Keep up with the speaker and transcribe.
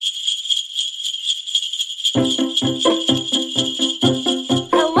Hello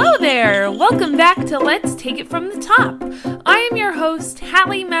there! Welcome back to Let's Take It From the Top. I am your host,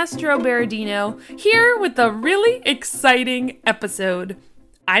 Hallie Mastro Berardino, here with a really exciting episode.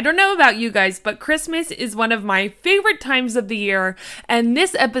 I don't know about you guys, but Christmas is one of my favorite times of the year, and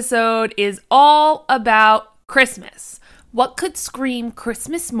this episode is all about Christmas. What could scream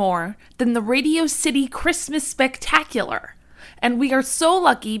Christmas more than the Radio City Christmas Spectacular? And we are so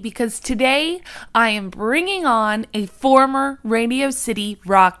lucky because today I am bringing on a former Radio City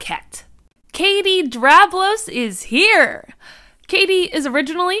Rockette. Katie Drablos is here. Katie is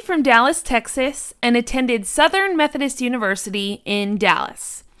originally from Dallas, Texas, and attended Southern Methodist University in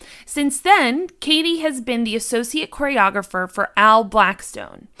Dallas. Since then, Katie has been the associate choreographer for Al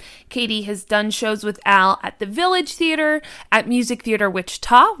Blackstone. Katie has done shows with Al at the Village Theater, at Music Theater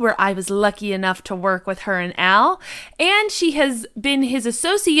Wichita, where I was lucky enough to work with her and Al, and she has been his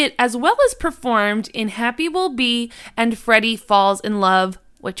associate as well as performed in Happy Will Be and Freddie Falls in Love,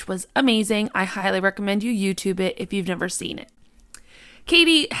 which was amazing. I highly recommend you YouTube it if you've never seen it.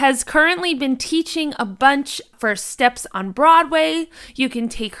 Katie has currently been teaching a bunch for Steps on Broadway. You can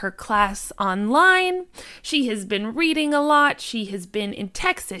take her class online. She has been reading a lot. She has been in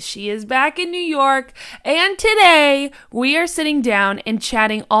Texas. She is back in New York. And today we are sitting down and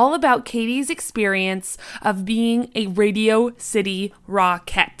chatting all about Katie's experience of being a Radio City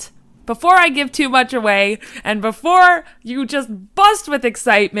Rockette. Before I give too much away and before you just bust with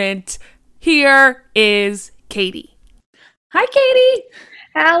excitement, here is Katie. Hi, Katie.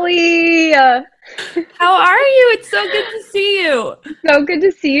 Hallie. How are you? It's so good to see you. So good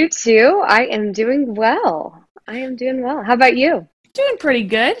to see you too. I am doing well. How about you? Doing pretty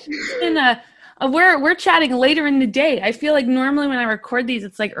good. It's been we're chatting later in the day. I feel like normally when I record these,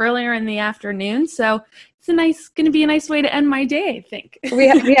 it's like earlier in the afternoon. So it's going to be a nice way to end my day, I think. we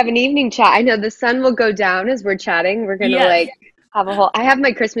have an evening chat. I know the sun will go down as we're chatting. We're going to have I have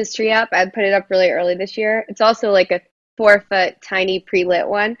my Christmas tree up. I put it up really early this year. It's also like a 4-foot tiny pre-lit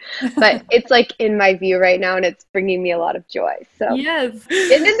one, but it's like in my view right now and it's bringing me a lot of joy. So yes,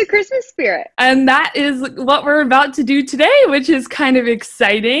 getting in the Christmas spirit. And that is what we're about to do today, which is kind of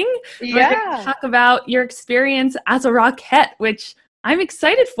exciting. Yeah. We're going to talk about your experience as a Rockette, which I'm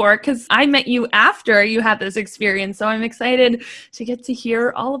excited for because I met you after you had this experience. So I'm excited to get to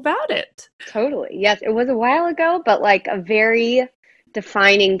hear all about it. Totally. Yes, it was a while ago, but like a very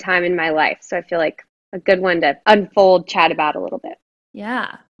defining time in my life. So I feel like a good one to chat about a little bit.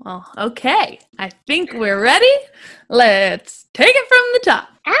 Yeah. Well, okay. I think we're ready. Let's take it from the top.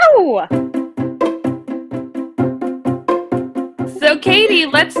 Ow! So, Katie,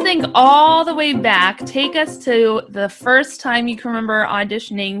 let's think all the way back. Take us to the first time you can remember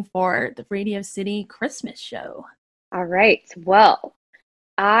auditioning for the Radio City Christmas show. All right. Well,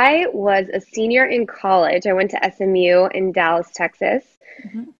 I was a senior in college. I went to SMU in Dallas, Texas.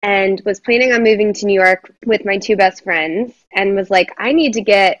 And was planning on moving to New York with my two best friends and was like, I need to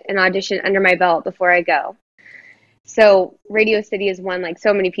get an audition under my belt before I go. So Radio City is one like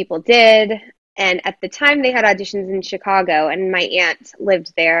so many people did. And at the time they had auditions in Chicago and my aunt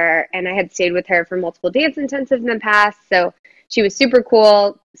lived there and I had stayed with her for multiple dance intensives in the past. So she was super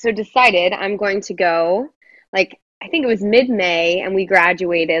cool. So decided I'm going to go I think it was mid-May and we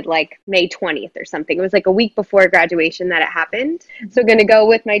graduated like May 20th or something. It was like a week before graduation that it happened. So going to go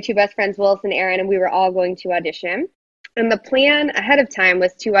with my two best friends, Willis and Aaron, and we were all going to audition. And the plan ahead of time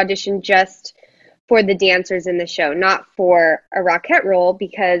was to audition just for the dancers in the show, not for a Rockette role,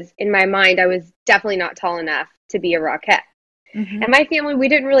 because in my mind, I was definitely not tall enough to be a Rockette. Mm-hmm. And my family, we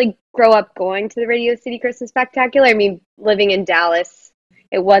didn't really grow up going to the Radio City Christmas Spectacular. I mean, living in Dallas,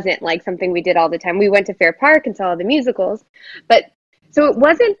 it wasn't like something we did all the time. We went to Fair Park and saw all the musicals. But so it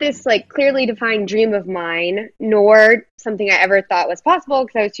wasn't this like clearly defined dream of mine, nor something I ever thought was possible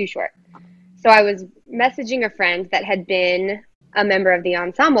because I was too short. So I was messaging a friend that had been a member of the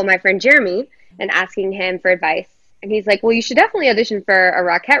ensemble, my friend Jeremy, and asking him for advice. And he's like, well, you should definitely audition for a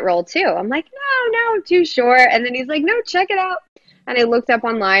Rockette role too. I'm like, no, I'm too short. And then he's like, no, check it out. And I looked up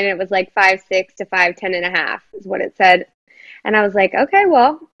online and it was like 5'6" to 5'10.5" is what it said. And I was like, okay,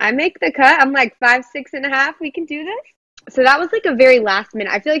 well, I make the cut. I'm like 5'6.5". We can do this. So that was like a very last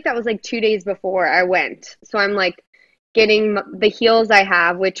minute. I feel like that was like 2 days before I went. So I'm like getting the heels I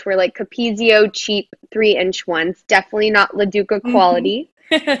have, which were like Capezio cheap 3-inch ones, definitely not LaDuca quality,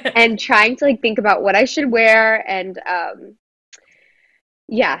 and trying to like think about what I should wear. And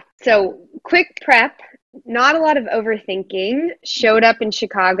so quick prep, not a lot of overthinking. Showed up in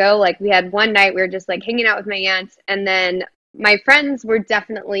Chicago. Like we had one night we were just like hanging out with my aunts, and then my friends were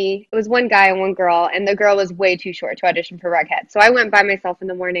definitely, it was one guy and one girl, and the girl was way too short to audition for Rockette. So I went by myself in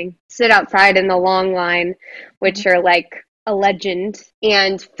the morning, stood outside in the long line, which are like a legend,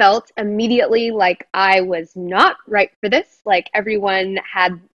 and felt immediately like I was not right for this. Like everyone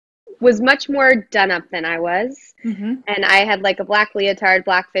was much more done up than I was. And I had like a black leotard,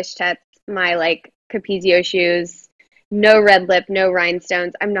 black fishnets, my like Capezio shoes, no red lip, no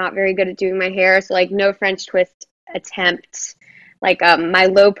rhinestones. I'm not very good at doing my hair, so like no French twist attempt, like my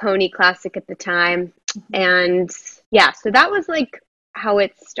low pony classic at the time. And yeah, so that was like how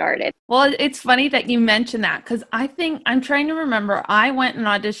it started. Well, it's funny that you mentioned that because I think I'm trying to remember. I went and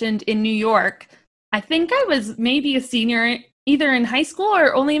auditioned in New York. I think I was maybe a senior either in high school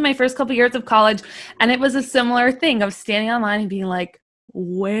or only in my first couple years of college. And it was a similar thing of standing online and being like,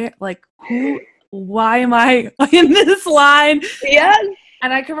 why am I in this line? Yes.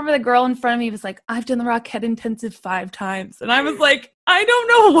 And I can remember the girl in front of me was like, I've done the Rockette Intensive 5 times. And I was like, I don't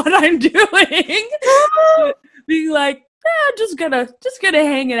know what I'm doing. Being like, just gonna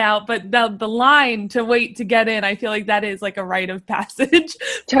hang it out. But the line to wait to get in, I feel like that is like a rite of passage.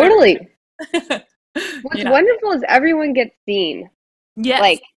 Totally. What's wonderful is everyone gets seen. Yes.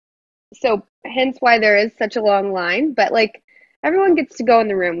 Like, so hence why there is such a long line, but like everyone gets to go in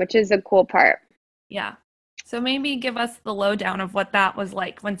the room, which is a cool part. Yeah. So maybe give us the lowdown of what that was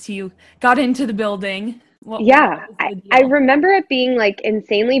like once you got into the building. I remember it being like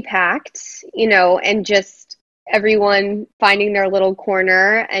insanely packed, and just everyone finding their little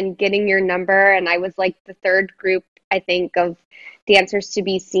corner and getting your number. And I was like the third group, I think, of dancers to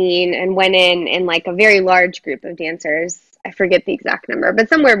be seen, and went in like a very large group of dancers. I forget the exact number, but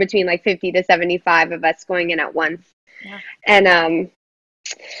somewhere between like 50 to 75 of us going in at once. Yeah. And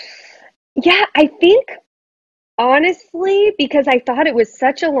I think honestly, because I thought it was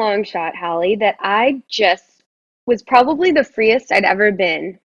such a long shot, Hallie, that I just was probably the freest I'd ever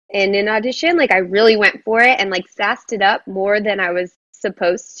been in an audition. Like I really went for it and like sassed it up more than I was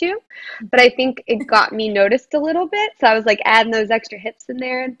supposed to. But I think it got me noticed a little bit. So I was like adding those extra hips in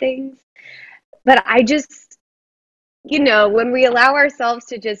there and things. But I just, when we allow ourselves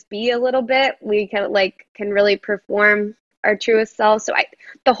to just be a little bit, we can really perform our truest selves. So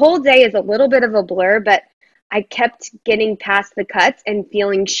the whole day is a little bit of a blur, but I kept getting past the cuts and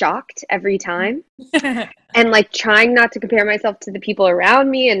feeling shocked every time and like trying not to compare myself to the people around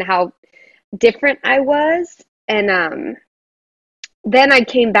me and how different I was. And then I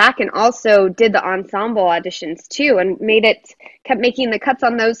came back and also did the ensemble auditions too and kept making the cuts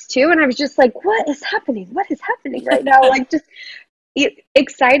on those too. And I was just like, what is happening? What is happening right now? Like just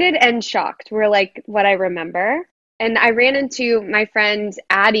excited and shocked were like what I remember. And I ran into my friend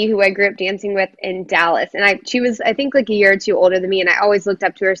Addie, who I grew up dancing with in Dallas. And she was, I think, like a year or two older than me. And I always looked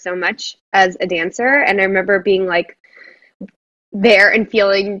up to her so much as a dancer. And I remember being like there and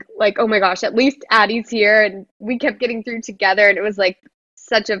feeling like, oh my gosh, at least Addie's here. And we kept getting through together. And it was like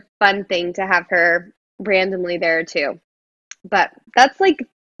such a fun thing to have her randomly there too. But that's like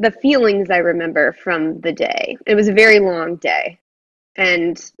the feelings I remember from the day. It was a very long day.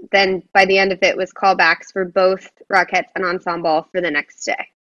 And then by the end of it was callbacks for both Rockettes and Ensemble for the next day.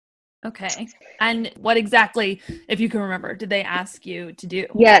 Okay. And what exactly, if you can remember, did they ask you to do?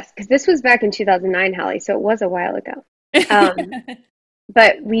 Yes, because this was back in 2009, Hallie, so it was a while ago.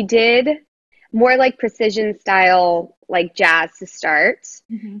 But we did more like precision style, like jazz to start.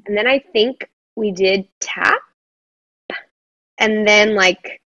 Mm-hmm. And then I think we did tap. And then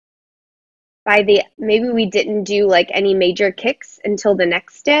like maybe we didn't do like any major kicks until the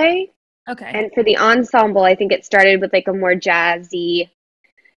next day. Okay. And for the ensemble, I think it started with like a more jazzy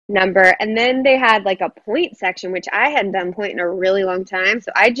number. And then they had like a point section, which I hadn't done point in a really long time.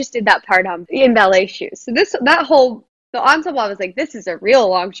 So I just did that part in ballet shoes. So the ensemble, I was like, this is a real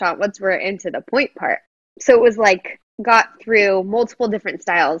long shot once we're into the point part. So it was like got through multiple different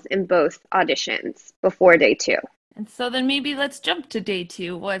styles in both auditions before day 2. And so then maybe let's jump to day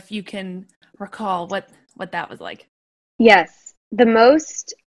 2. Well, if you can recall what that was like. Yes. The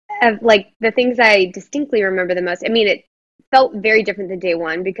most of like the things I distinctly remember the most, I mean, it felt very different than day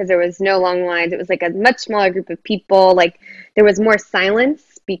 1 because there was no long lines. It was like a much smaller group of people. Like there was more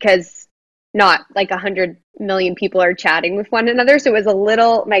silence because not like 100 million people are chatting with one another. So it was a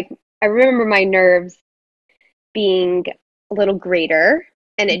little like, I remember my nerves being a little greater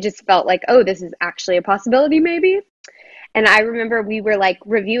and it just felt like, oh, this is actually a possibility maybe. And I remember we were like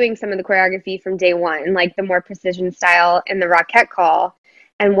reviewing some of the choreography from day 1 and like the more precision style in the Rockette call.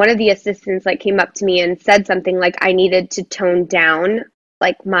 And one of the assistants like came up to me and said something like I needed to tone down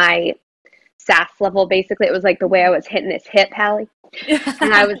like my sass level. Basically, it was like the way I was hitting this hip, Hallie.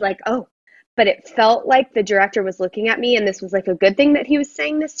 And I was like, oh, but it felt like the director was looking at me and this was like a good thing that he was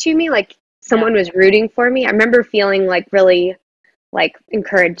saying this to me, like someone was rooting for me. I remember feeling like really like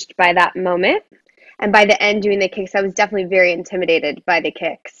encouraged by that moment. And by the end doing the kicks, I was definitely very intimidated by the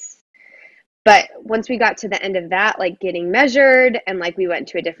kicks. But once we got to the end of that, like getting measured and like we went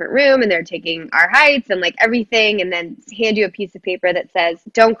to a different room and they're taking our heights and like everything and then hand you a piece of paper that says,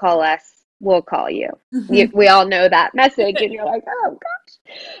 don't call us, we'll call you. We all know that message and you're like, oh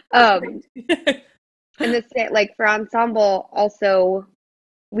gosh. And this, like for ensemble also,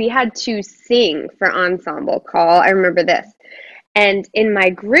 we had to sing for ensemble call. I remember this. And in my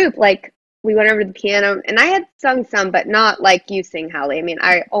group, like we went over to the piano and I had sung some, but not like you sing, Hallie. I mean,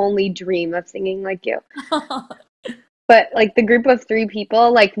 I only dream of singing like you. But like the group of 3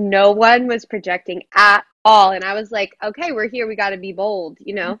 people, like no one was projecting at all. And I was like, okay, we're here. We got to be bold,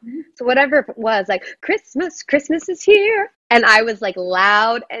 you know? So whatever it was, like, Christmas is here. And I was like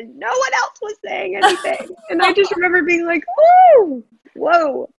loud and no one else was saying anything. And I just remember being like, oh,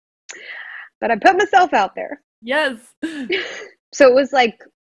 whoa. But I put myself out there. Yes. So it was like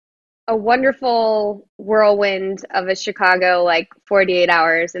a wonderful whirlwind of a Chicago, like 48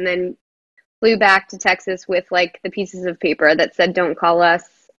 hours, and then flew back to Texas with like the pieces of paper that said, don't call us,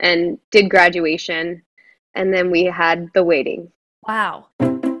 and did graduation. And then we had the waiting. Wow.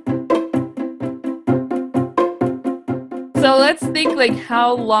 So let's think, like,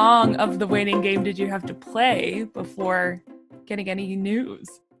 how long of the waiting game did you have to play before getting any news?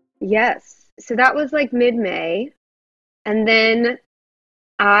 Yes. So that was like mid-May. And then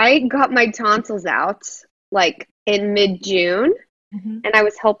I got my tonsils out like in mid-June. And I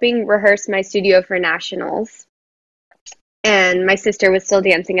was helping rehearse my studio for nationals. And my sister was still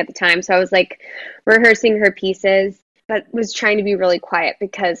dancing at the time. So I was like rehearsing her pieces, but was trying to be really quiet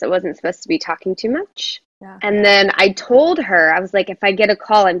because I wasn't supposed to be talking too much. Yeah. And then I told her, I was like, if I get a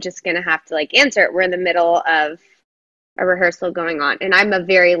call, I'm just going to have to like answer it. We're in the middle of a rehearsal going on. And I'm a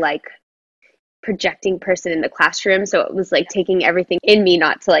very like projecting person in the classroom. So it was like taking everything in me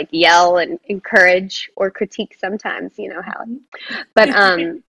not to like yell and encourage or critique sometimes, you know, Hallie. But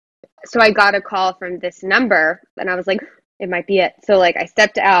so I got a call from this number and I was like, it might be it. So like I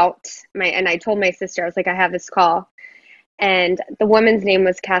stepped out and I told my sister, I was like, I have this call. And the woman's name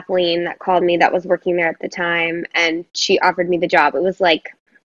was Kathleen that called me, that was working there at the time. And she offered me the job. It was like,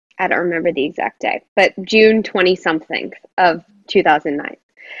 I don't remember the exact day, but June 20 something of 2009.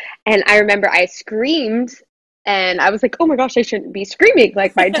 And I remember I screamed and I was like, oh my gosh, I shouldn't be screaming.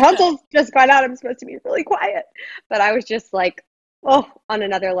 Like my tonsils just got out. I'm supposed to be really quiet. But I was just like, oh, on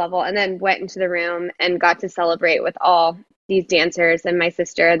another level. And then went into the room and got to celebrate with all these dancers and my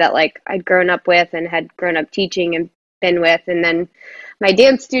sister that like I'd grown up with and had grown up teaching and been with. And then my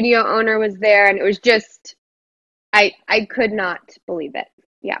dance studio owner was there and it was just, I could not believe it.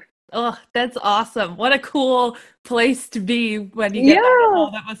 Yeah. Oh, that's awesome. What a cool place to be when you get that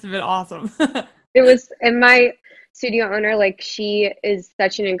call. That must have been awesome. It was, and my studio owner, like she is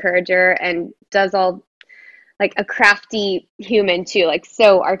such an encourager and does all like a crafty human too, like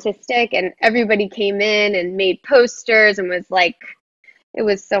so artistic, and everybody came in and made posters and was like, it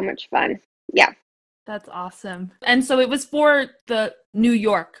was so much fun. Yeah. That's awesome. And so it was for the New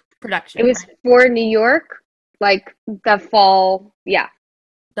York production. It was for New York, like the fall. Yeah.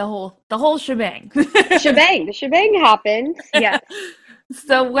 The whole shebang. The shebang happened. Yes.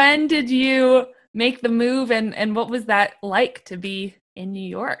 So when did you make the move and what was that like to be in New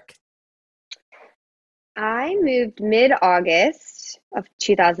York? I moved mid-August of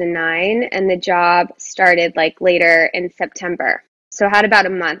 2009 and the job started like later in September. So I had about a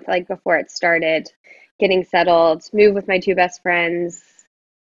month like before it started, getting settled, moved with my 2 best friends,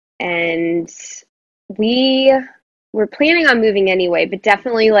 and we were planning on moving anyway, but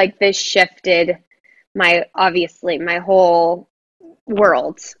definitely like this shifted my whole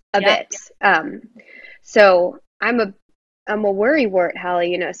world a bit. So I'm a worrywart,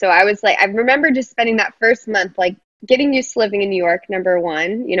 Hallie, you know. So I was like, I remember just spending that first month like getting used to living in New York, number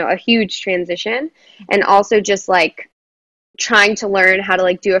one, you know, a huge transition, and also just like trying to learn how to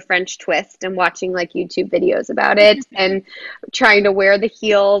like do a French twist and watching like YouTube videos about it and trying to wear the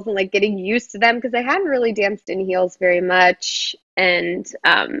heels and like getting used to them because I hadn't really danced in heels very much, and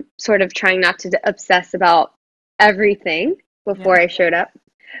sort of trying not to obsess about everything before I showed up.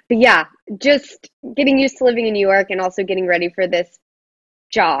 But yeah, just getting used to living in New York and also getting ready for this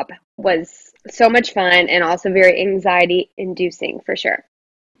job was so much fun and also very anxiety inducing for sure.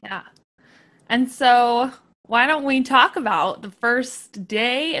 Yeah. And so why don't we talk about the first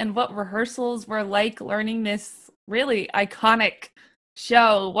day and what rehearsals were like learning this really iconic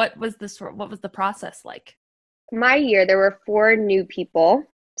show? What was the process like? My year, there were 4 new people.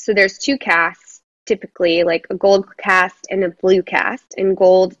 so there's two casts, typically like a gold cast and a blue cast. And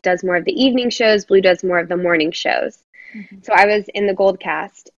gold does more of the evening shows, blue does more of the morning shows. Mm-hmm. So I was in the gold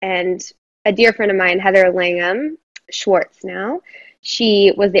cast, and a dear friend of mine, Heather Langham Schwartz now,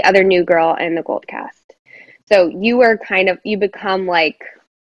 she was the other new girl in the gold cast. So you become like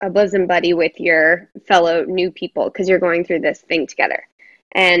a bosom buddy with your fellow new people because you're going through this thing together.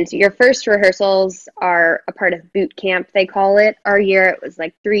 And your first rehearsals are a part of boot camp, they call it. Our year, it was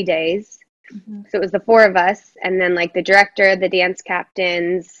like 3 days. Mm-hmm. So it was the four of us, and then like the director, the dance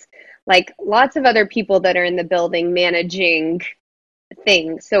captains, like lots of other people that are in the building managing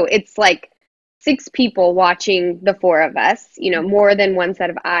things. So it's like 6 people watching the four of us, more than one set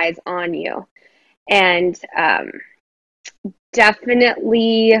of eyes on you. And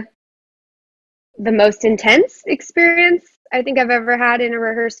definitely the most intense experience I think I've ever had in a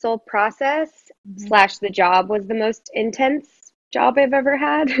rehearsal process / the job was the most intense job I've ever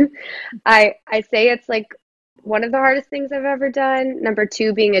had. I say it's like one of the hardest things I've ever done. Number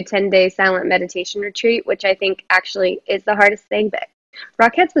 2 being a 10-day silent meditation retreat, which I think actually is the hardest thing. But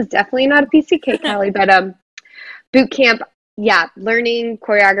Rockettes was definitely not a piece of cake, Hallie. But boot camp, yeah, learning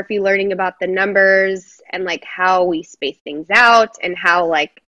choreography, learning about the numbers and like how we space things out and how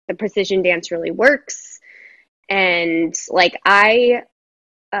like the precision dance really works. And like I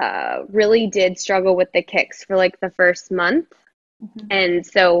really did struggle with the kicks for like the first month. Mm-hmm. And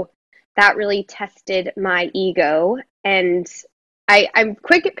so that really tested my ego. And I'm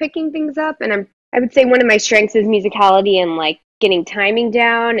quick at picking things up. And I would say one of my strengths is musicality and like getting timing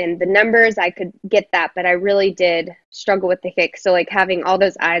down and the numbers. I could get that, but I really did struggle with the kicks. So like having all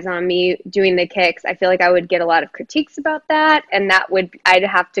those eyes on me doing the kicks, I feel like I would get a lot of critiques about that. And I'd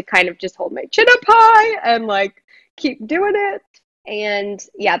have to kind of just hold my chin up high and like keep doing it. And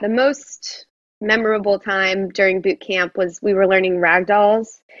yeah, the most memorable time during boot camp was we were learning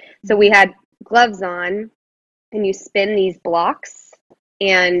ragdolls. So we had gloves on and you spin these blocks,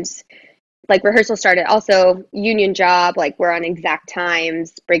 and like rehearsal started. Also union job, like we're on exact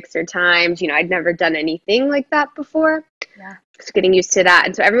times, breaks are times. I'd never done anything like that before. Yeah. So getting used to that.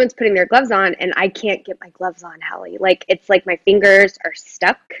 And so everyone's putting their gloves on and I can't get my gloves on, Hallie. Like it's like my fingers are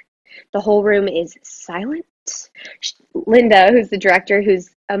stuck. The whole room is silent. Linda, who's the director, who's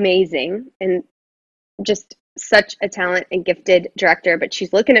amazing and just such a talent and gifted director, but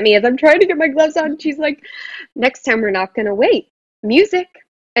she's looking at me as I'm trying to get my gloves on. She's like, next time we're not going to wait. Music.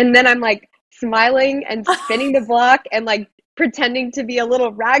 And then I'm like smiling and spinning the block and like pretending to be a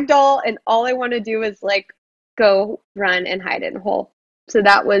little ragdoll. And all I want to do is like go run and hide in a hole. So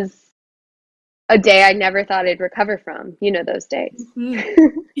that was a day I never thought I'd recover from, those days.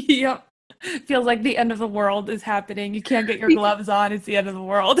 Mm-hmm. Yep. Feels like the end of the world is happening. You can't get your gloves on. It's the end of the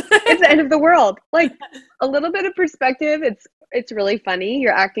world. It's the end of the world. Like a little bit of perspective. It's really funny.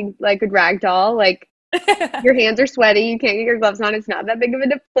 You're acting like a rag doll. Like your hands are sweaty. You can't get your gloves on. It's not that big of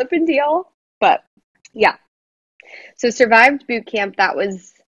a flippin' deal. But yeah. So survived boot camp. That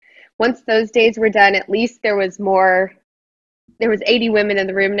was, once those days were done, at least there was 80 women in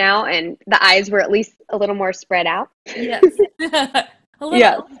the room now, and the eyes were at least a little more spread out. Yes.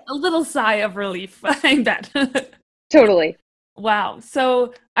 A little sigh of relief, I bet. Totally. Wow.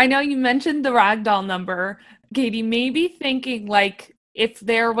 So I know you mentioned the ragdoll number. Katie, maybe thinking like if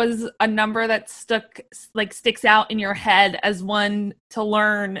there was a number that sticks out in your head as one to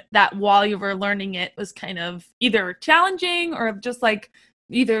learn that while you were learning it was kind of either challenging or just like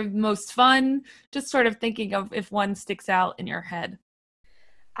either most fun, just sort of thinking of if one sticks out in your head.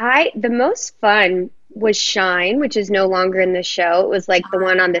 The most fun was Shine, which is no longer in the show. It was like the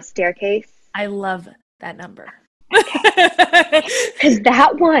one on the staircase. I love that number. Because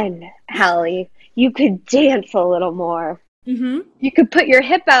that one, Hallie, you could dance a little more. Mm-hmm. You could put your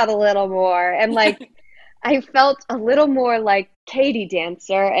hip out a little more. And like, I felt a little more like Katie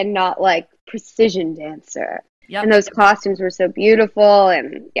Dancer and not like Precision Dancer. Yep. And those costumes were so beautiful.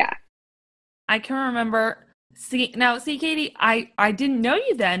 And yeah. I can remember... See, Katie, I didn't know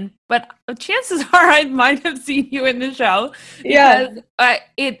you then, but chances are I might have seen you in the show. Because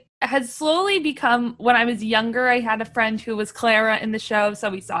it has slowly become, when I was younger, I had a friend who was Clara in the show, so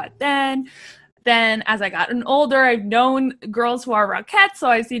we saw it then. Then as I got older, I've known girls who are Rockettes, so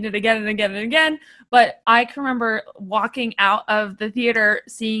I've seen it again and again and again. But I can remember walking out of the theater,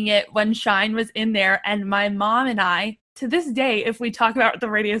 seeing it when Shine was in there, and my mom and I, to this day, if we talk about the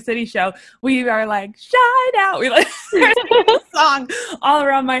Radio City show, we are like, Shine out. We like sing the song all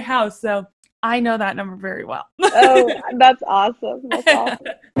around my house. So I know that number very well. Oh, that's awesome. That's awesome.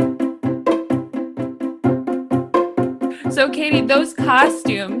 So Katie, those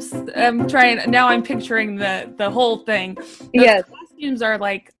costumes, I'm picturing the whole thing. Those costumes are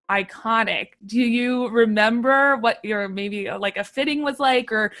like iconic. Do you remember what your maybe like a fitting was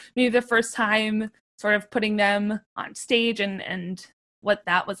like, or maybe the first time sort of putting them on stage and what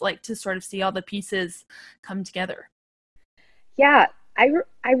that was like to sort of see all the pieces come together? Yeah,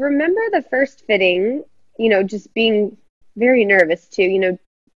 I remember the first fitting, just being very nervous too.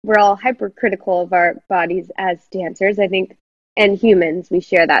 We're all hypercritical of our bodies as dancers, I think, and humans, we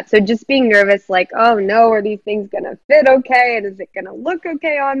share that. So just being nervous, like, oh no, are these things gonna fit okay? And is it gonna look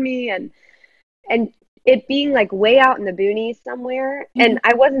okay on me? And it being like way out in the boonies somewhere. Mm-hmm. And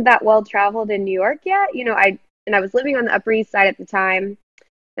I wasn't that well traveled in New York yet. I was living on the Upper East Side at the time.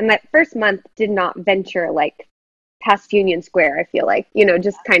 And that first month did not venture like past Union Square, I feel like,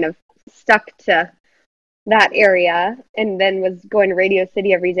 just kind of stuck to that area and then was going to Radio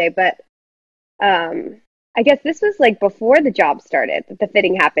City every day. But I guess this was like before the job started that the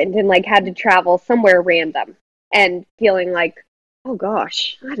fitting happened and like had to travel somewhere random and feeling like, oh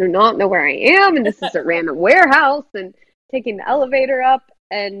gosh, I do not know where I am. And this is a random warehouse and taking the elevator up.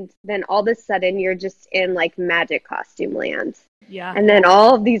 And then all of a sudden you're just in like magic costume land. Yeah. And then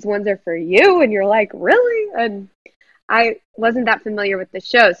all of these ones are for you. And you're like, really? And I wasn't that familiar with the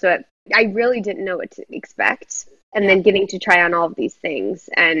show. So I really didn't know what to expect. And then getting to try on all of these things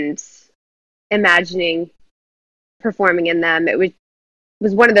and imagining performing in them, it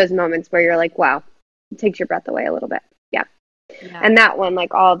was one of those moments where you're like, wow, it takes your breath away a little bit. Yeah. And that one,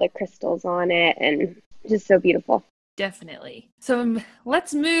 like all the crystals on it and just so beautiful. Definitely. So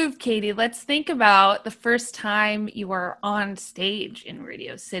let's move, Katie. Let's think about the first time you were on stage in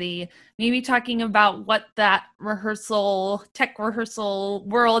Radio City, maybe talking about what that tech rehearsal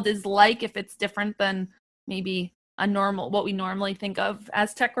world is like, if it's different than maybe what we normally think of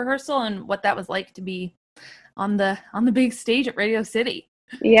as tech rehearsal, and what that was like to be on the big stage at Radio City.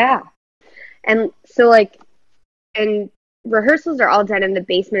 Yeah. And so and rehearsals are all done in the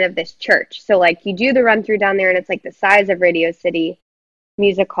basement of this church. So like you do the run through down there and it's like the size of Radio City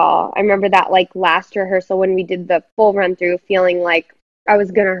Music Hall. I remember that like last rehearsal when we did the full run through feeling like I was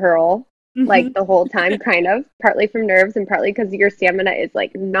going to hurl like the whole time, kind of, partly from nerves and partly because your stamina is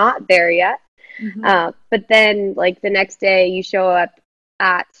like not there yet. But then like the next day you show up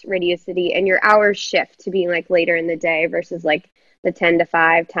at Radio City and your hours shift to being like later in the day versus like the 10 to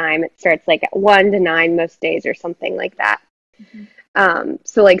 5 time. It starts like at 1 to 9 most days or something like that.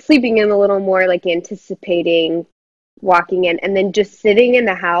 So like sleeping in a little more, like anticipating walking in and then just sitting in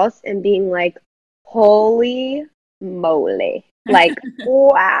the house and being like, holy moly, like,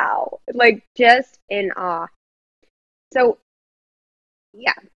 wow, like just in awe. So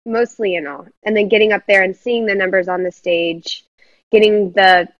yeah, mostly in awe. And then getting up there and seeing the numbers on the stage, getting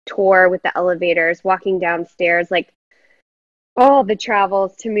the tour with the elevators, walking downstairs, like all the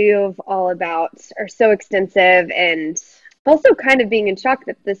travels to move all about are so extensive, and also kind of being in shock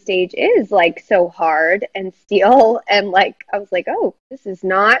that the stage is like so hard and steel. And like, I was like, oh, this is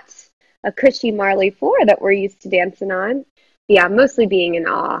not a cushy Marley floor that we're used to dancing on. Yeah, mostly being in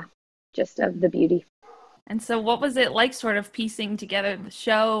awe just of the beauty. And so what was it like sort of piecing together the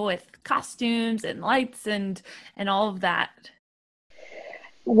show with costumes and lights and all of that?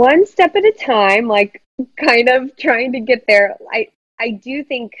 One step at a time, like kind of trying to get there. I do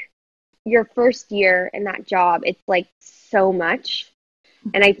think your first year in that job, it's like so much.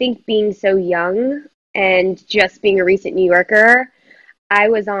 And I think being so young and just being a recent New Yorker, I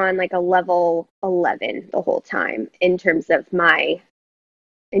was on like a level 11 the whole time in terms of my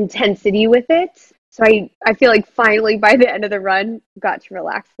intensity with it. So I feel like finally by the end of the run, got to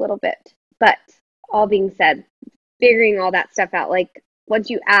relax a little bit. But all being said, figuring all that stuff out, like once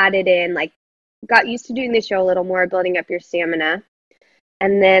you added in, like got used to doing the show a little more, building up your stamina.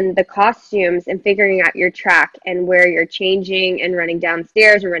 And then the costumes and figuring out your track and where you're changing and running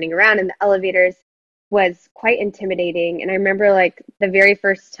downstairs and running around in the elevators was quite intimidating. And I remember like the very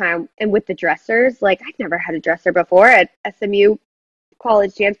first time, and with the dressers, like I'd never had a dresser before at SMU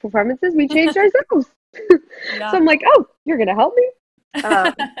college dance performances. We changed ourselves. So I'm like, oh, you're going to help me?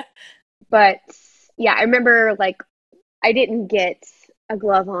 But yeah, I remember like I didn't get a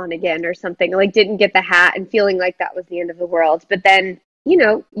glove on again or something, like didn't get the hat and feeling like that was the end of the world. But then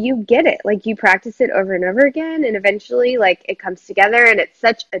you get it, like you practice it over and over again, and eventually like it comes together, and it's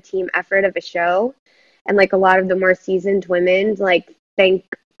such a team effort of a show. And like a lot of the more seasoned women, like thank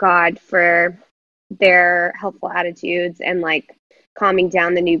God for their helpful attitudes and like calming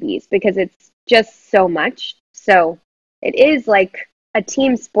down the newbies, because it's just so much. So it is like a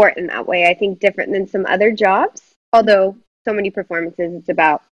team sport in that way, I think, different than some other jobs, although so many performances, it's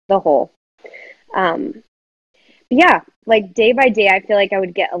about the whole. yeah, like day by day, I feel like I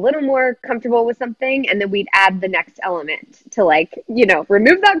would get a little more comfortable with something, and then we'd add the next element to like,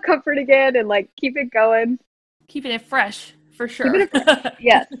 remove that comfort again and like keep it going. Keeping it fresh for Keeping sure. it fresh.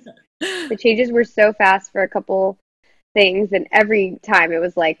 Yes. The changes were so fast for a couple things, and every time it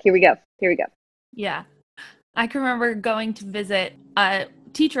was like, here we go, here we go. Yeah. I can remember going to visit a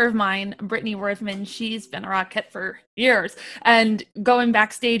teacher of mine, Brittany Worthman. She's been a Rockette for years, and going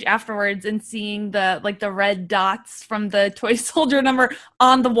backstage afterwards and seeing the red dots from the toy soldier number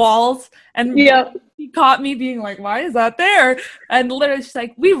on the walls, and Yep. she caught me being like, "Why is that there?" And literally, she's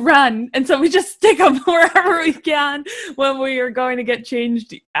like, "We run," and so we just stick them wherever we can when we are going to get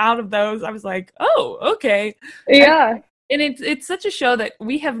changed out of those. I was like, "Oh, okay." Yeah. And it's such a show that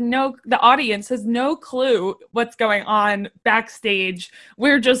the audience has no clue what's going on backstage.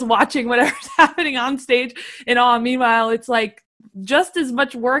 We're just watching whatever's happening on stage in awe. Meanwhile, it's like just as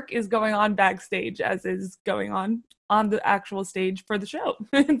much work is going on backstage as is going on the actual stage for the show.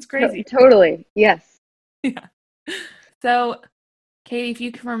 It's crazy. Totally. Yes. Yeah. So, Katie, if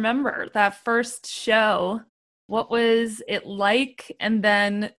you can remember that first show, what was it like? And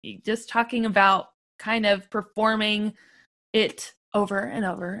then just talking about kind of performing it over and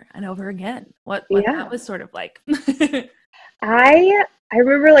over and over again. What that was sort of like. I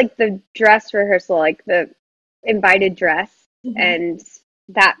remember like the dress rehearsal, like the invited dress, and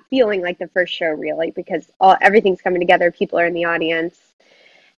that feeling like the first show really, because everything's coming together, people are in the audience,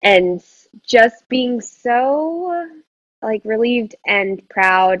 and just being so like relieved and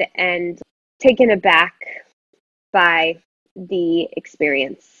proud and taken aback by the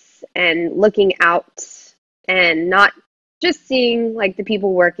experience and looking out and not just seeing like the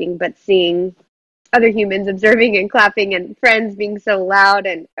people working, but seeing other humans observing and clapping and friends being so loud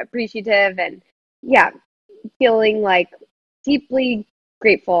and appreciative, and yeah, feeling like deeply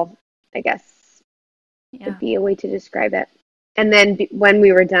grateful, I guess would be a way to describe it. And then when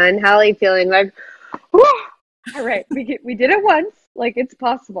we were done, Hallie feeling like, all right, we did it once, like it's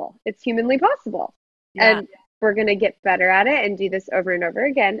possible, it's humanly possible, and we're gonna get better at it and do this over and over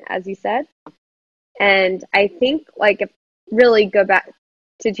again, as you said. And I think like if really go back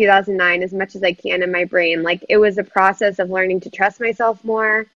to 2009 as much as I can in my brain, like it was a process of learning to trust myself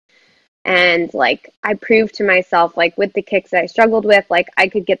more. And like I proved to myself, like with the kicks that I struggled with, like I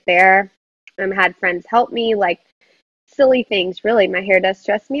could get there. Had friends help me, like silly things. Really, my hair does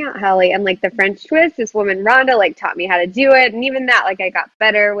stress me out, Hallie. And like the French twist, this woman Rhonda like taught me how to do it, and even that, like I got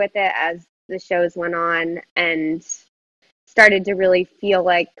better with it as the shows went on and started to really feel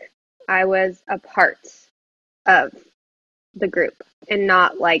like I was a part of the group and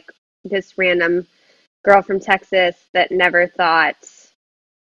not like this random girl from Texas that never thought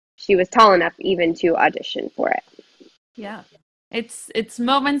she was tall enough even to audition for it. Yeah. It's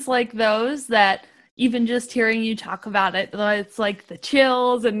moments like those that even just hearing you talk about it, it's like the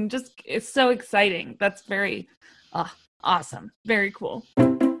chills and just it's so exciting. That's very awesome. Very cool.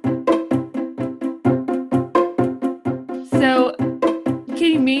 So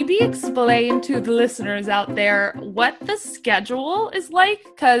can you maybe explain to the listeners out there what the schedule is like?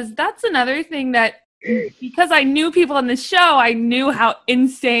 Because that's another thing that, because I knew people on the show, I knew how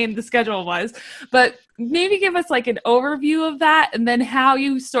insane the schedule was. But maybe give us like an overview of that, and then how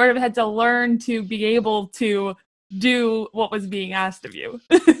you sort of had to learn to be able to do what was being asked of you.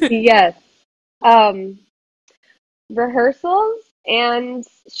 Yes. Rehearsals and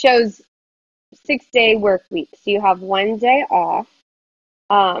shows, 6-day work weeks. So you have one day off.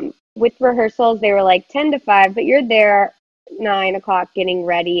 With rehearsals, they were like 10 to 5, but you're there 9 o'clock getting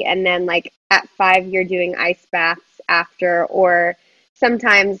ready. And then like at 5, you're doing ice baths after, or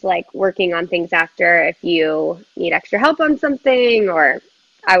sometimes like working on things after if you need extra help on something, or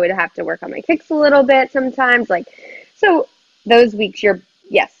I would have to work on my kicks a little bit sometimes. Like, so those weeks,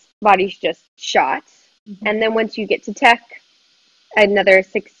 body's just shot. Mm-hmm. And then once you get to tech, another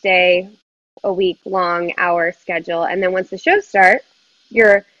 6-day a week long hour schedule. And then once the shows start,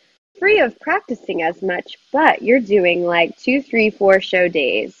 you're free of practicing as much, but you're doing like 2, 3, 4 show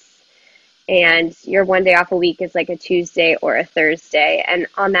days. And your one day off a week is like a Tuesday or a Thursday. And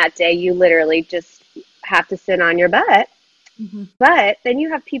on that day, you literally just have to sit on your butt. Mm-hmm. But then you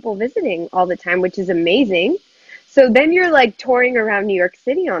have people visiting all the time, which is amazing. So then you're like touring around New York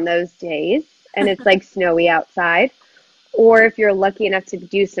City on those days, and it's like snowy outside. Or if you're lucky enough to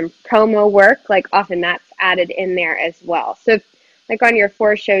do some promo work, like often that's added in there as well. So if, like on your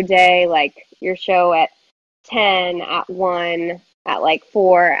 4-show day, like your show at 10, at 1, at like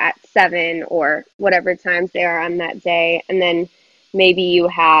 4, at 7, or whatever times they are on that day. And then maybe you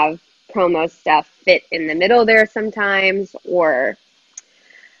have promo stuff fit in the middle there sometimes, or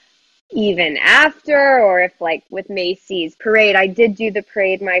even after, or if like with Macy's parade, I did do the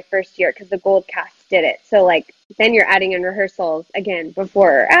parade my first year because the Gold Cast did it. So like then you're adding in rehearsals again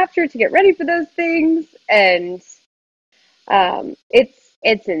before or after to get ready for those things, and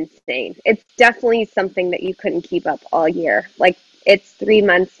it's insane. It's definitely something that you couldn't keep up all year. Like it's 3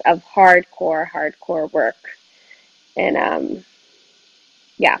 months of hardcore work, and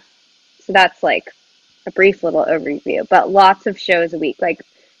yeah. So that's like a brief little overview, but lots of shows a week. Like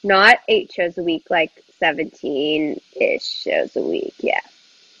not 8 shows a week, like 17-ish shows a week. Yeah.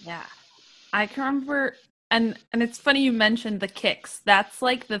 Yeah. I can remember, and it's funny you mentioned the kicks. That's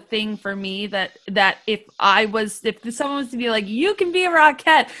like the thing for me that if someone was to be like, you can be a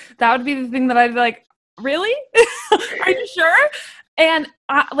Rockette, that would be the thing that I'd be like, really? Are you sure? And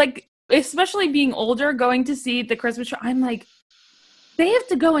like, especially being older, going to see the Christmas show, I'm like, they have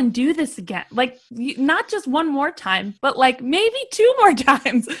to go and do this again. Like, not just one more time, but like maybe 2 more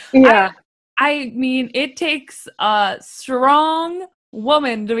times. Yeah. I mean, it takes a strong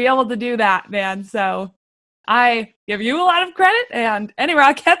woman to be able to do that, man. So I give you a lot of credit, and any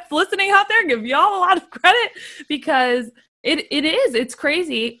Rockettes listening out there, give y'all a lot of credit, because it's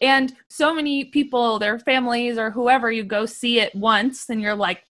crazy. And so many people, their families or whoever, you go see it once and you're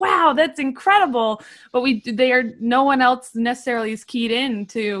like, wow, that's incredible. But no one else necessarily is keyed in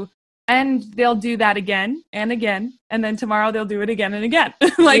to, and they'll do that again and again. And then tomorrow they'll do it again and again.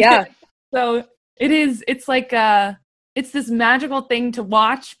 Like, yeah. So it's like, it's this magical thing to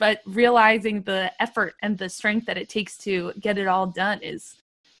watch, but realizing the effort and the strength that it takes to get it all done it's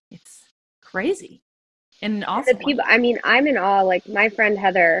crazy. And awesome. The people, I mean, I'm in awe. Like my friend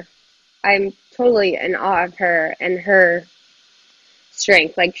Heather, I'm totally in awe of her and her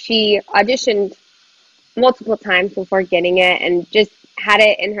strength. Like she auditioned multiple times before getting it and just had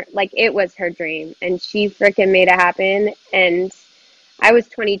it in her, like it was her dream, and she freaking made it happen. And I was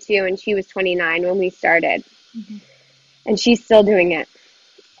 22 and she was 29 when we started. Mm-hmm. And she's still doing it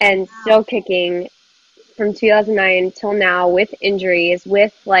and still kicking from 2009 till now with injuries,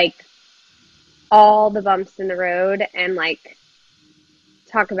 with like all the bumps in the road, and like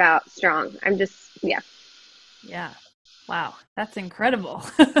talk about strong. I'm just, yeah. Yeah. Wow. That's incredible.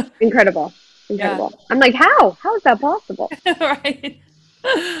 Incredible. Yeah. I'm like, how is that possible? Right.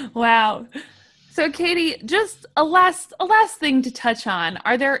 Wow. So Katie, just a last thing to touch on.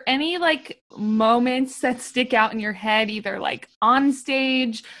 Are there any like moments that stick out in your head, either like on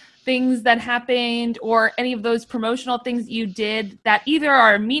stage, things that happened, or any of those promotional things you did that either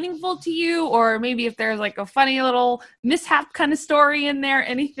are meaningful to you, or maybe if there's like a funny little mishap kind of story in there,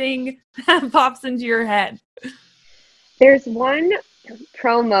 anything that pops into your head? There's one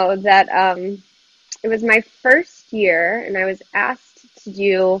promo that it was my first year and I was asked to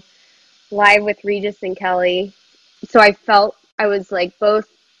do live with Regis and Kelly. So I felt I was like both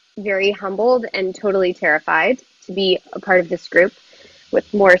very humbled and totally terrified to be a part of this group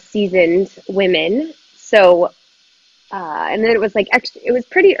with more seasoned women. So, and then it was like it was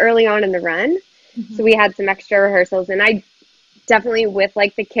pretty early on in the run. Mm-hmm. So we had some extra rehearsals, and I definitely, with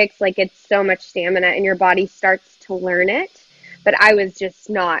like the kicks, like it's so much stamina and your body starts to learn it. But I was just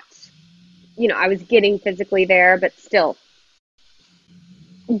not, I was getting physically there, but still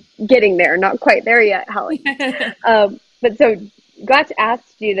getting there, not quite there yet, Holly. But so got to ask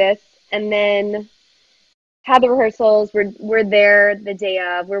to do this, and then had the rehearsals. We're there the day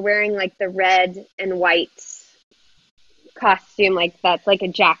of. We're wearing like the red and white costume, like that's like a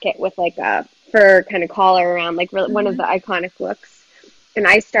jacket with like a fur kind of collar around, like really, mm-hmm. one of the iconic looks. And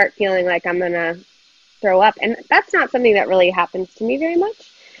I start feeling like I'm gonna throw up, and that's not something that really happens to me very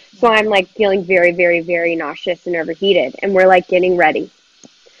much. So I'm like feeling very, very, very nauseous and overheated, and we're like getting ready.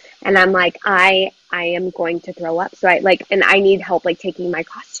 And I'm like, I am going to throw up. So and I need help, like taking my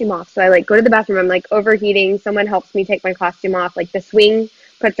costume off. So I like go to the bathroom. I'm like overheating. Someone helps me take my costume off. Like the swing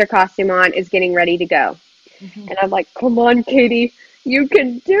puts their costume on, is getting ready to go. Mm-hmm. And I'm like, come on, Katie, you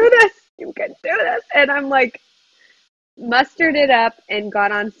can do this. You can do this. And I'm like, mustered it up and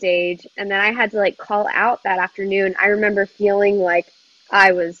got on stage. And then I had to like call out that afternoon. I remember feeling like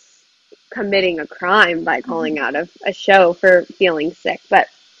I was committing a crime by calling out of a show for feeling sick. But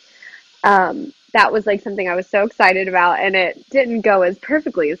that was like something I was so excited about, and it didn't go as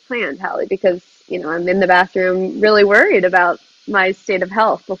perfectly as planned, Hallie, because, I'm in the bathroom really worried about my state of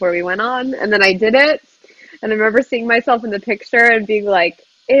health before we went on. And then I did it. And I remember seeing myself in the picture and being like,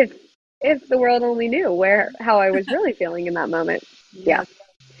 if the world only knew how I was really feeling in that moment. Yeah.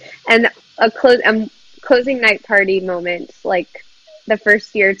 And a closing night party moment, like the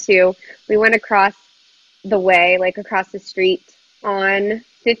first year too, we went across the way, like across the street on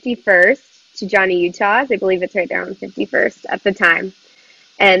 51st to Johnny Utah's. I believe it's right there on 51st at the time.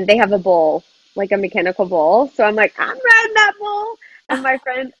 and they have a bull, like a mechanical bull. So I'm like, I'm riding that bull. And my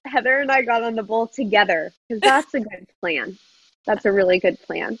friend Heather and I got on the bull together because that's a good plan. That's a really good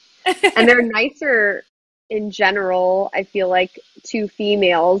plan. And they're nicer in general, I feel like, to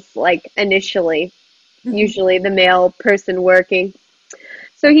females, like initially, usually the male person working.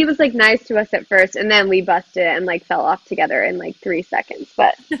 So he was like nice to us at first, and then we busted and like fell off together in like 3 seconds.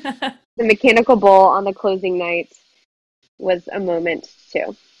 But the mechanical bull on the closing night was a moment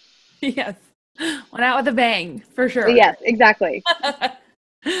too. Yes. Went out with a bang, for sure. Yes, exactly.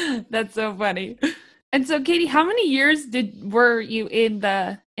 That's so funny. And so, Katie, how many years were you in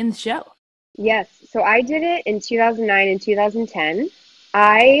the show? Yes, so I did it in 2009 and 2010.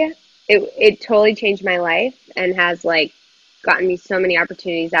 It totally changed my life and has like gotten me so many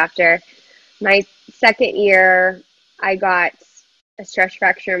opportunities after. My second year, I got a stress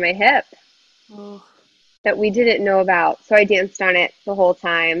fracture in my hip that we didn't know about. So I danced on it the whole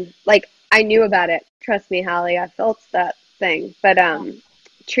time. Like, I knew about it. Trust me, Hallie, I felt that thing, but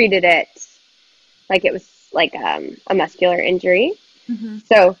treated it like it was like a muscular injury.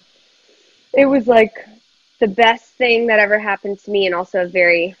 So it was like the best thing that ever happened to me, and also a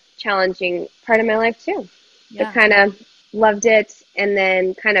very challenging part of my life too. Yeah. I kind of loved it, and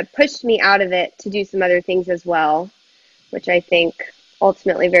then kind of pushed me out of it to do some other things as well, which I think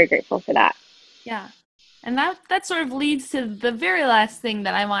ultimately very grateful for that. Yeah. And that sort of leads to the very last thing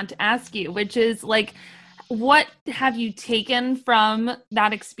that I want to ask you, which is like, what have you taken from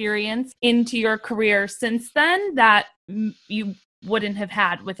that experience into your career since then that you wouldn't have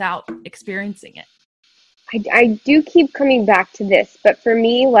had without experiencing it? I do keep coming back to this, but for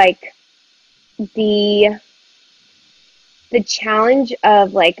me, like the challenge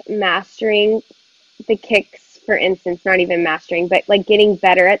of like mastering the kicks, for instance, not even mastering, but like getting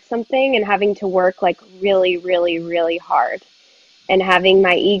better at something and having to work like really, really, really hard, and having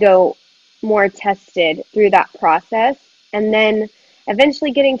my ego more tested through that process, and then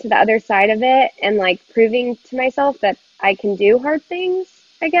eventually getting to the other side of it and like proving to myself that I can do hard things,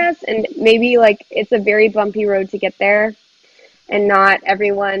 I guess. And maybe like it's a very bumpy road to get there, and not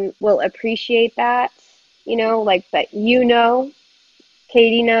everyone will appreciate that, you know, like, but you know,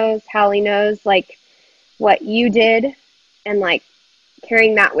 Katie knows, Hallie knows, like what you did, and like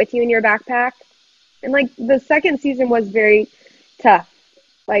carrying that with you in your backpack. And like the second season was very tough.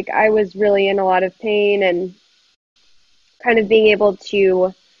 Like I was really in a lot of pain, and kind of being able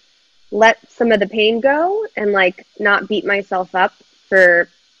to let some of the pain go and like not beat myself up for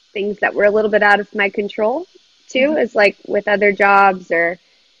things that were a little bit out of my control too, is like with other jobs or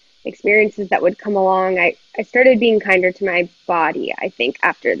experiences that would come along. I started being kinder to my body, I think,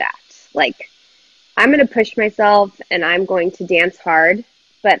 after that. Like, I'm going to push myself and I'm going to dance hard,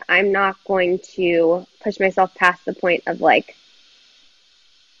 but I'm not going to push myself past the point of like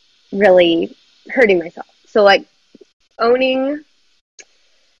really hurting myself. So like owning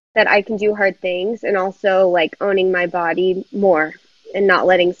that I can do hard things, and also like owning my body more, and not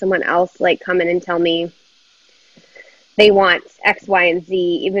letting someone else like come in and tell me they want X, Y, and Z,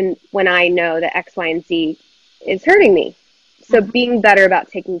 even when I know that X, Y, and Z is hurting me. So being better about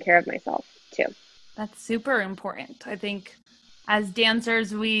taking care of myself too. That's super important. I think as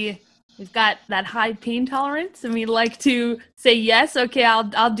dancers, we've got that high pain tolerance, and we like to say, yes, okay,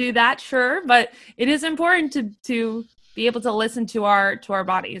 I'll do that, sure. But it is important to be able to listen to our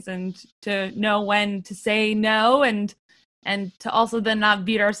bodies, and to know when to say no, and to also then not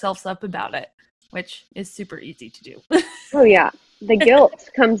beat ourselves up about it, which is super easy to do. Oh yeah. The guilt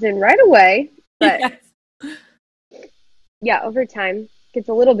comes in right away, but yes. Yeah, over time gets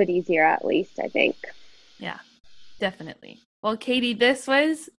a little bit easier, at least, I think. Yeah, definitely. Well, Katie, this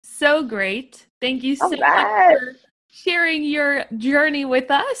was so great. Thank you so much for sharing your journey with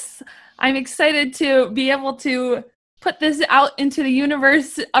us. I'm excited to be able to put this out into the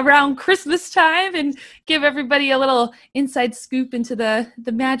universe around Christmas time and give everybody a little inside scoop into the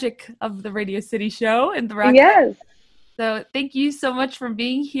magic of the Radio City show and the Rock. Yes. So thank you so much for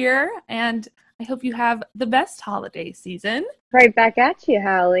being here, and I hope you have the best holiday season. Right back at you,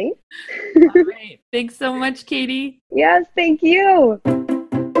 Hallie. All right. Thanks so much, Katie. Yes, thank you.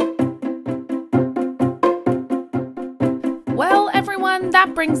 Well, everyone,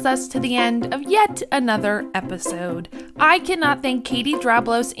 that brings us to the end of yet another episode. I cannot thank Katie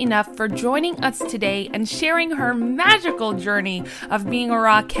Drablos enough for joining us today and sharing her magical journey of being a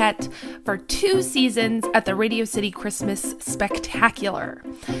Rockette for 2 seasons at the Radio City Christmas Spectacular.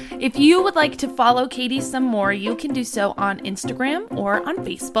 If you would like to follow Katie some more, you can do so on Instagram or on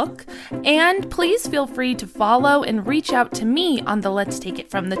Facebook. And please feel free to follow and reach out to me on the Let's Take It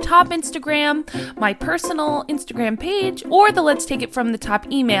From the Top Instagram, my personal Instagram page, or the Let's Take It From the Top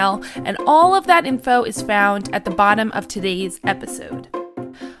email, and all of that info is found at the bottom of today's episode.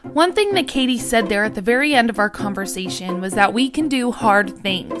 One thing that Katie said there at the very end of our conversation was that we can do hard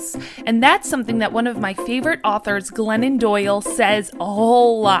things. And that's something that one of my favorite authors, Glennon Doyle, says a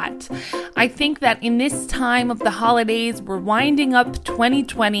whole lot. I think that in this time of the holidays, we're winding up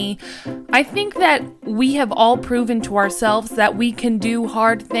 2020. I think that we have all proven to ourselves that we can do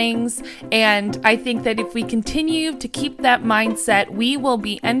hard things. And I think that if we continue to keep that mindset, we will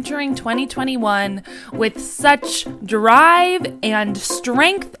be entering 2021 with such drive and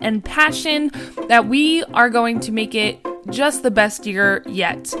strength and passion that we are going to make it just the best year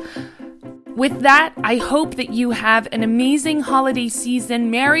yet. With that, I hope that you have an amazing holiday season.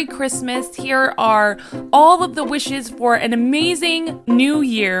 Merry Christmas. Here are all of the wishes for an amazing new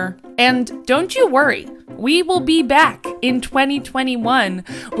year. And don't you worry, we will be back in 2021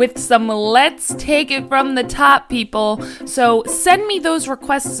 with some Let's Take It From the Top people. So send me those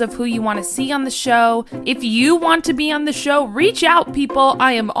requests of who you want to see on the show. If you want to be on the show, reach out, people.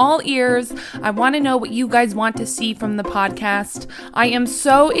 I am all ears. I want to know what you guys want to see from the podcast. I am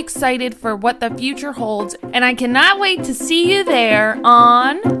so excited for what the future holds, and I cannot wait to see you there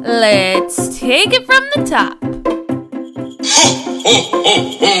on Let's Take It From the Top. Ho, ho,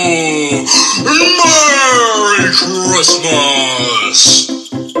 ho, ho! Merry Christmas!